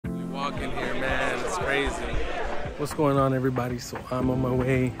walking here, man. It's crazy. What's going on, everybody? So I'm on my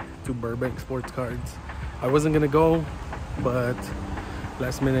way to Burbank Sports Cards. I wasn't gonna go, but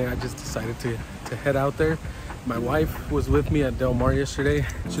last minute I just decided to head out there. My wife was with me at Del Mar yesterday.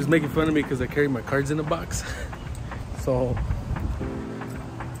 She was making fun of me because I carried my cards in a box. So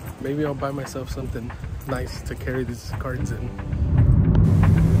maybe I'll buy myself something nice to carry these cards in.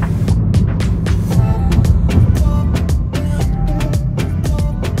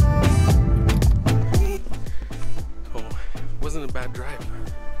 Wasn't a bad drive.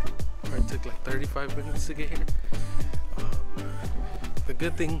 It took like 35 minutes to get here. The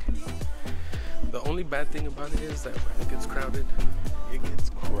good thing, the only bad thing about it is that when it gets crowded,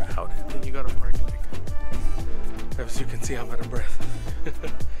 and you gotta park like, as you can see, I'm out of breath.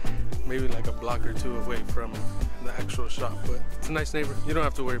 Maybe like a block or two away from the actual shop, but it's a nice neighborhood. You don't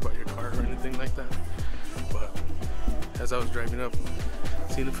have to worry about your car or anything like that. But as I was driving up,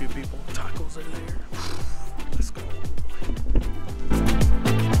 seen a few people. Tacos are there. Let's go.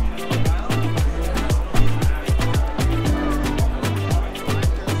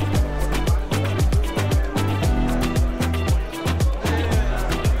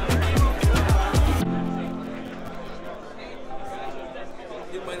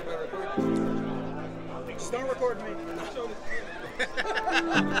 Start recording me. I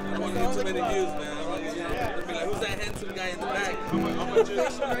don't want to get too many views, man. They'll be like, who's that handsome guy in the back? How much is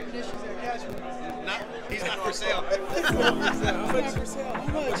he's not for sale. How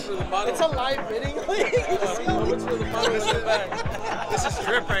much for the bottle? It's a live bidding. How much for the bottle in the back? This is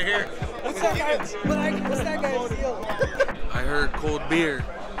drip right here. What's that guy's deal? I heard cold beer.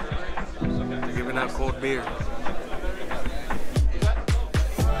 They're giving out cold beer.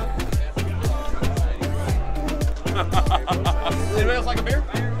 Anybody else like a beer?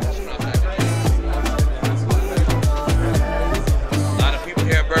 A lot of people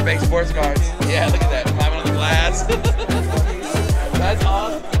here at Burbank Sports Cards. Yeah, look at that. Climbing on the glass. That's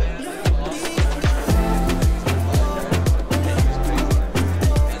awesome.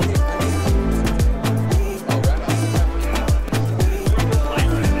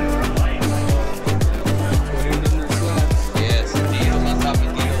 Yes, deals on top of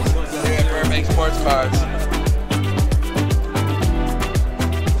deals here at Burbank Sports Cards.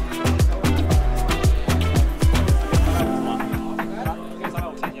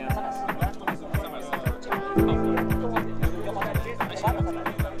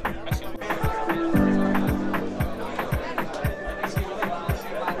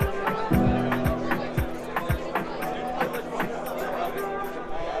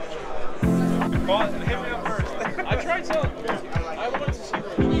 Hit me up first. I tried to. I wanted to see the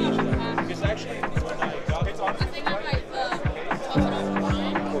because actually when I got it on. I think I might touch it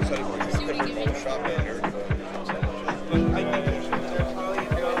offline. See what he gives me.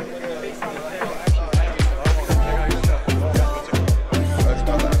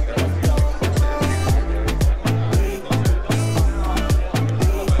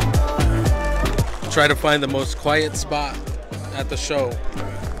 Try to find the most quiet spot at the show.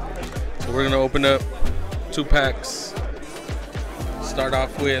 So we're gonna open up 2 packs. Start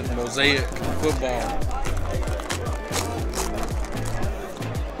off with Mosaic football.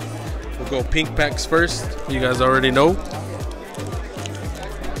 We'll go pink packs first. You guys already know.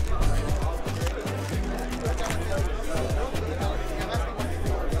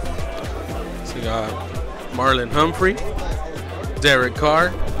 So we got Marlon Humphrey, Derek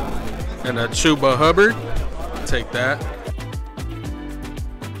Carr, and a Chuba Hubbard. Take that.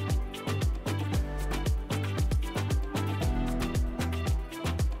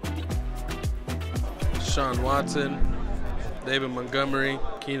 Sean Watson, David Montgomery,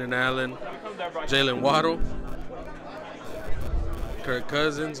 Keenan Allen, Jalen Waddle, Kirk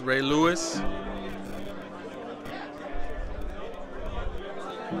Cousins, Ray Lewis,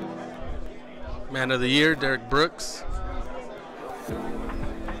 Man of the Year, Derek Brooks,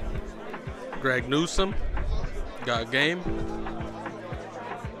 Greg Newsome, got game,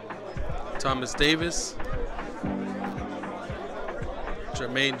 Thomas Davis,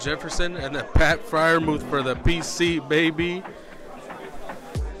 Jermaine Jefferson, and then Pat Fryermuth for the PC, baby.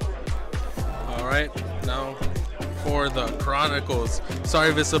 All right, now for the Chronicles. Sorry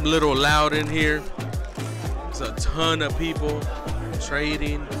if it's a little loud in here. There's a ton of people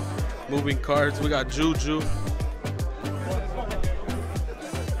trading, moving cards. We got Juju,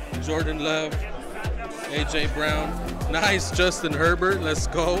 Jordan Love, AJ Brown. Nice, Justin Herbert, let's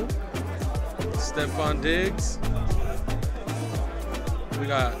go. Stephon Diggs. We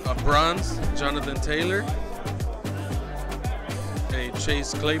got a bronze, Jonathan Taylor. A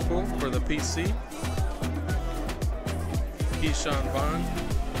Chase Claypool for the PC. Keyshawn Vaughn.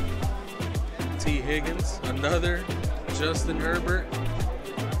 Higgins, another Justin Herbert,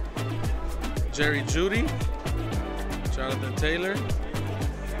 Jerry Jeudy, Jonathan Taylor,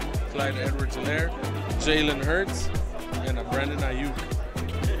 Clyde Edwards-Helaire, Jalen Hurts, and a Brandon Ayuk.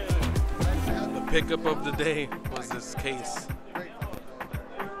 The pickup of the day was this case.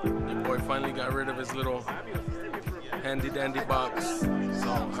 Your boy finally got rid of his little handy dandy box.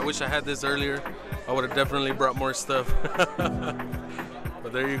 So I wish I had this earlier. I would have definitely brought more stuff.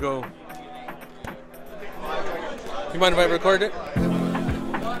 But there you go. You mind if I record it?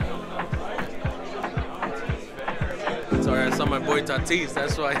 Sorry, I saw my boy Tatis,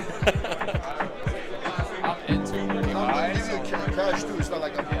 that's why. I'm into it pretty high. Cash too. It's not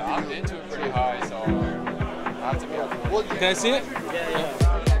like I'm into it pretty high, so I have to be up. Can I see it? I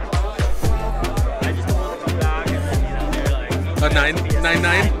just don't want to come back and then, you know, they're like, A 99?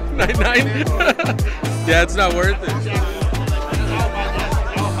 Yeah, it's not worth it.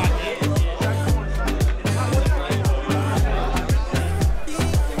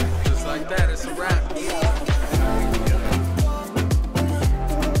 Just like that, it's a wrap.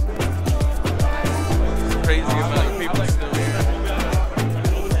 It's crazy amount of people still here.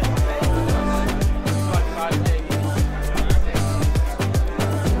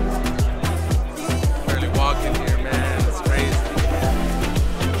 Barely walking here, man. It's crazy.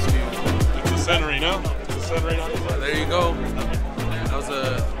 It's the center, you know? It's the center, you know? Well, there you go. That was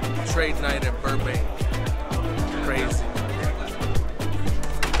a trade night at Burbank. Crazy.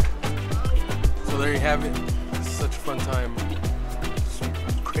 So there you have it. It's such a fun time.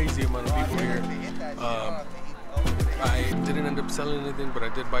 Crazy amount of people here. I didn't end up selling anything, but I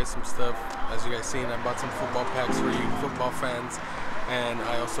did buy some stuff. As you guys seen, I bought some football packs for you football fans, and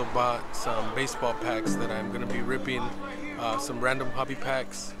I also bought some baseball packs that I'm gonna be ripping. Some random hobby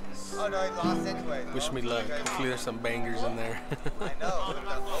packs. Oh no, he lost anyway. Wish me luck. Hopefully there's some bangers in there. I know.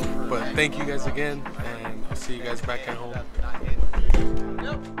 But thank you guys again, and I'll see you guys back at home.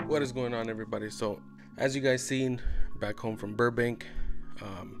 What is going on, everybody? So as you guys seen, back home from Burbank,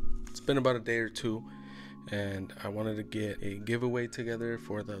 it's been about a day or two, and I wanted to get a giveaway together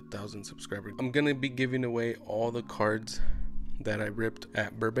for the 1,000 subscribers. I'm gonna be giving away all the cards that I ripped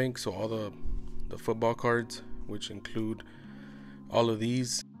at Burbank, so all the football cards, which include all of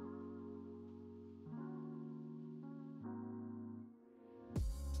these.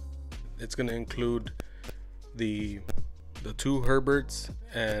 It's gonna include the two Herberts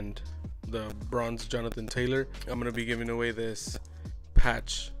and the bronze Jonathan Taylor. I'm gonna be giving away this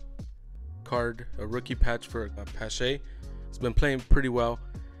patch card, a rookie patch for Pache. It's been playing pretty well.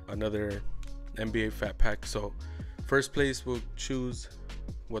 Another NBA fat pack. So first place will choose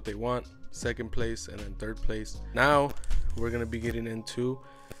what they want, second place, and then third place. Now we're gonna be getting into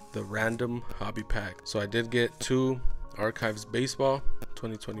the random hobby pack. So I did get 2 Archives Baseball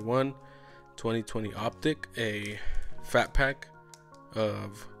 2021 2020 Optic, a fat pack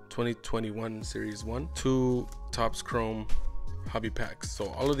of 2021 Series 1, 2 Topps Chrome hobby packs. So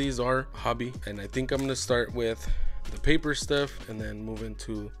all of these are hobby, and I think I'm gonna start with the paper stuff and then move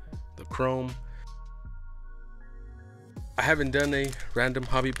into the chrome. I haven't done a random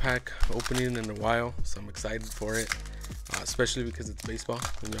hobby pack opening in a while, so I'm excited for it, especially because it's baseball.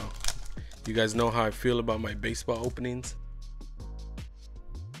 You guys know how I feel about my baseball openings.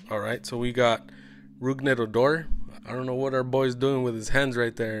 All right, so we got Rougned Odor. I don't know what our boy's doing with his hands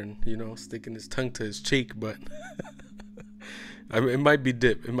right there, and sticking his tongue to his cheek, but I mean, it might be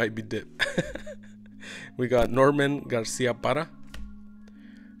dip. It might be dip. We got Norman Garcia Parra,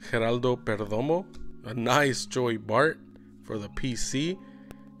 Geraldo Perdomo, a nice Joey Bart for the PC.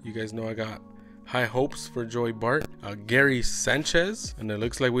 You guys know I got high hopes for Joey Bart. Gary Sanchez, and it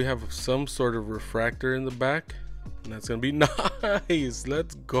looks like we have some sort of refractor in the back, and that's gonna be nice.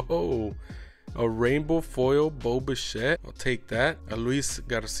 Let's go. A rainbow foil Bo Bichette. I'll take that. A Luis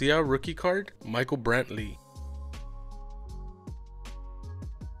Garcia rookie card. Michael Brantley.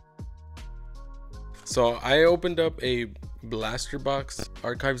 So I opened up a blaster box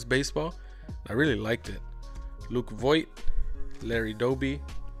Archives Baseball. I really liked it. Luke Voigt, Larry Doby,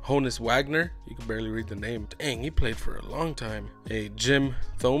 Honus Wagner. You can barely read the name. Dang, he played for a long time. A Jim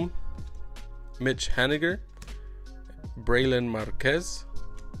Thome, Mitch Haniger, Braylon Marquez,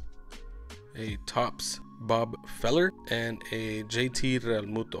 a Topps Bob Feller, and a JT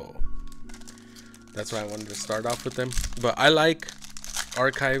Realmuto. That's why I wanted to start off with them. But I like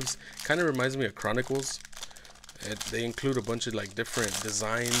Archives. Kind of reminds me of Chronicles. They include a bunch of like different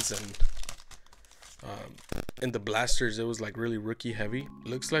designs, and in the blasters it was like really rookie heavy.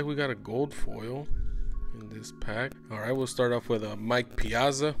 Looks like we got a gold foil in this pack. All right, we'll start off with a Mike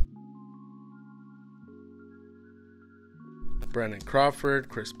Piazza, Brandon Crawford,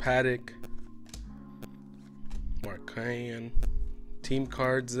 Chris Paddock, Cayenne. Team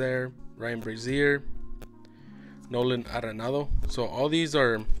cards there. Ryan Brazier. Nolan Arenado. So all these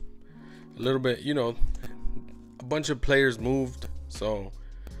are a little bit, you know, a bunch of players moved. So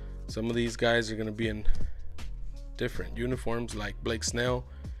some of these guys are going to be in different uniforms, like Blake Snell.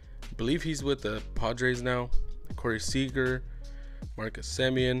 I believe he's with the Padres now. Corey Seager. Marcus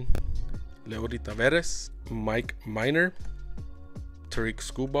Semien. Leody Taveras. Mike Minor. Tariq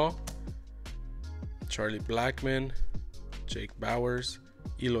Skubal. Charlie Blackmon. Jake Bowers.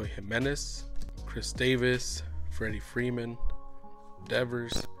 Eloy Jimenez. Chris Davis. Freddie Freeman.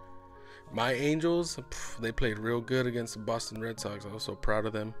 Devers. My Angels, they played real good against the Boston Red Sox. I was so proud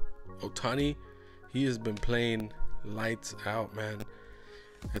of them. Ohtani, he has been playing lights out, man.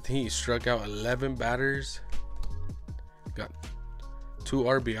 I think he struck out 11 batters. Got 2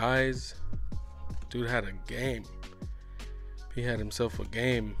 RBIs. Dude had a game. He had himself a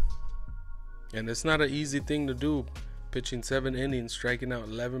game. And it's not an easy thing to do, pitching 7 innings, striking out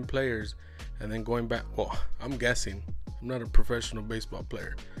 11 players, and then going back. Well, I'm guessing. I'm not a professional baseball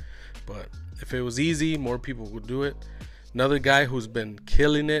player. But if it was easy, more people would do it. Another guy who's been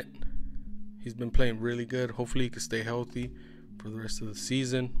killing it. He's been playing really good. Hopefully he can stay healthy for the rest of the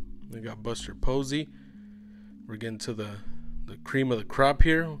season. We got Buster Posey. We're getting to the cream of the crop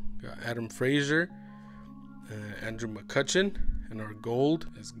here. We got Adam Frazier, Andrew McCutchen, and our gold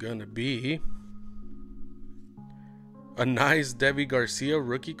is gonna be a nice Debbie Garcia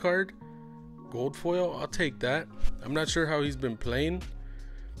rookie card. Gold foil, I'll take that. I'm not sure how he's been playing,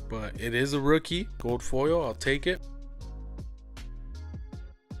 but it is a rookie. Gold foil, I'll take it.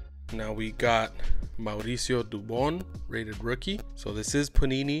 Now we got Mauricio Dubon, rated rookie. So this is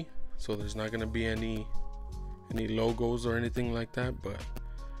Panini, so there's not gonna be any logos or anything like that, but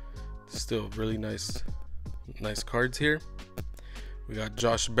still really nice cards here. We got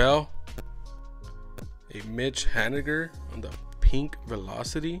Josh Bell, a Mitch Haniger on the pink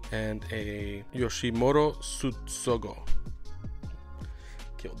velocity, and a Yoshimuro Tsutsugo.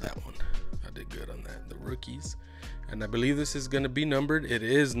 Killed that one. I did good on that. The rookies. And I believe this is going to be numbered. It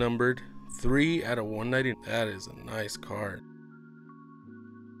is numbered 3 out of 190. That is a nice card.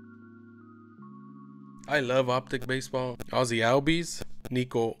 I love Optic Baseball. Ozzy Albies.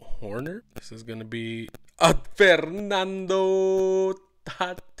 Nico Horner. This is going to be a Fernando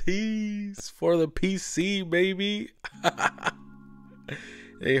Tatis for the PC, baby.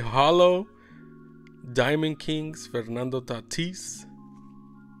 A hollow Diamond Kings Fernando Tatis.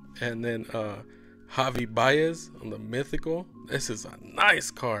 And then Javi Baez on the mythical. This is a nice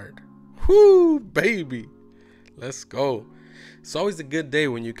card. Whoo, baby. Let's go. It's always a good day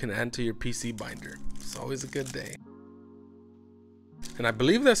when you can add to your PC binder. It's always a good day. And I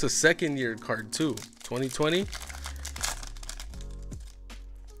believe that's a second year card too. 2020.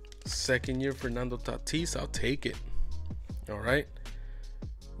 Second year Fernando Tatis. I'll take it. All right.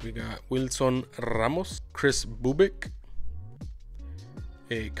 We got Wilson Ramos. Chris Bubik.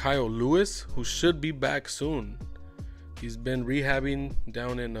 A Kyle Lewis, who should be back soon. He's been rehabbing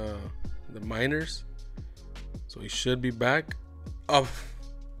down in the minors, so he should be back. Oh,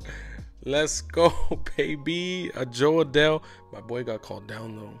 let's go, baby. A Joe Adele. My boy got called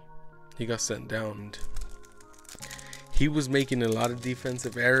down though. He got sent down. He was making a lot of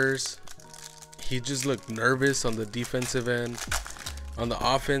defensive errors. He just looked nervous on the defensive end. On the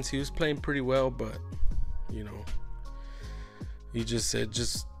offense, he was playing pretty well, but you know, he just said,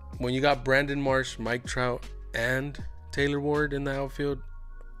 just when you got Brandon Marsh, Mike Trout, and Taylor Ward in the outfield,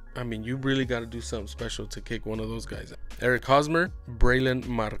 I mean, you really got to do something special to kick one of those guys out. Eric Hosmer, Braylon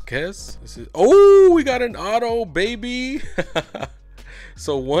Marquez. This is, oh, we got an auto, baby.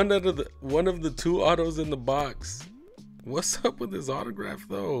 So one of the 2 autos in the box. What's up with this autograph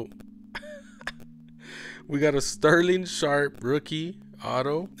though? We got a Sterling Sharp rookie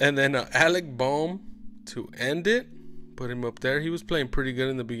auto, and then an Alec Bohm to end it. Put him up there. He was playing pretty good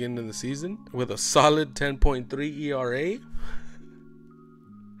in the beginning of the season with a solid 10.3 ERA.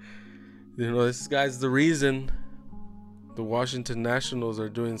 You know, this guy's the reason the Washington Nationals are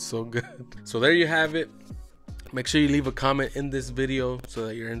doing so good. So there you have it. Make sure you leave a comment in this video so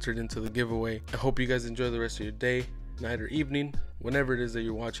that you're entered into the giveaway. I hope you guys enjoy the rest of your day, night, or evening, whenever it is that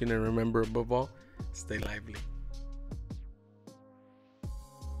you're watching. And remember, above all, stay lively.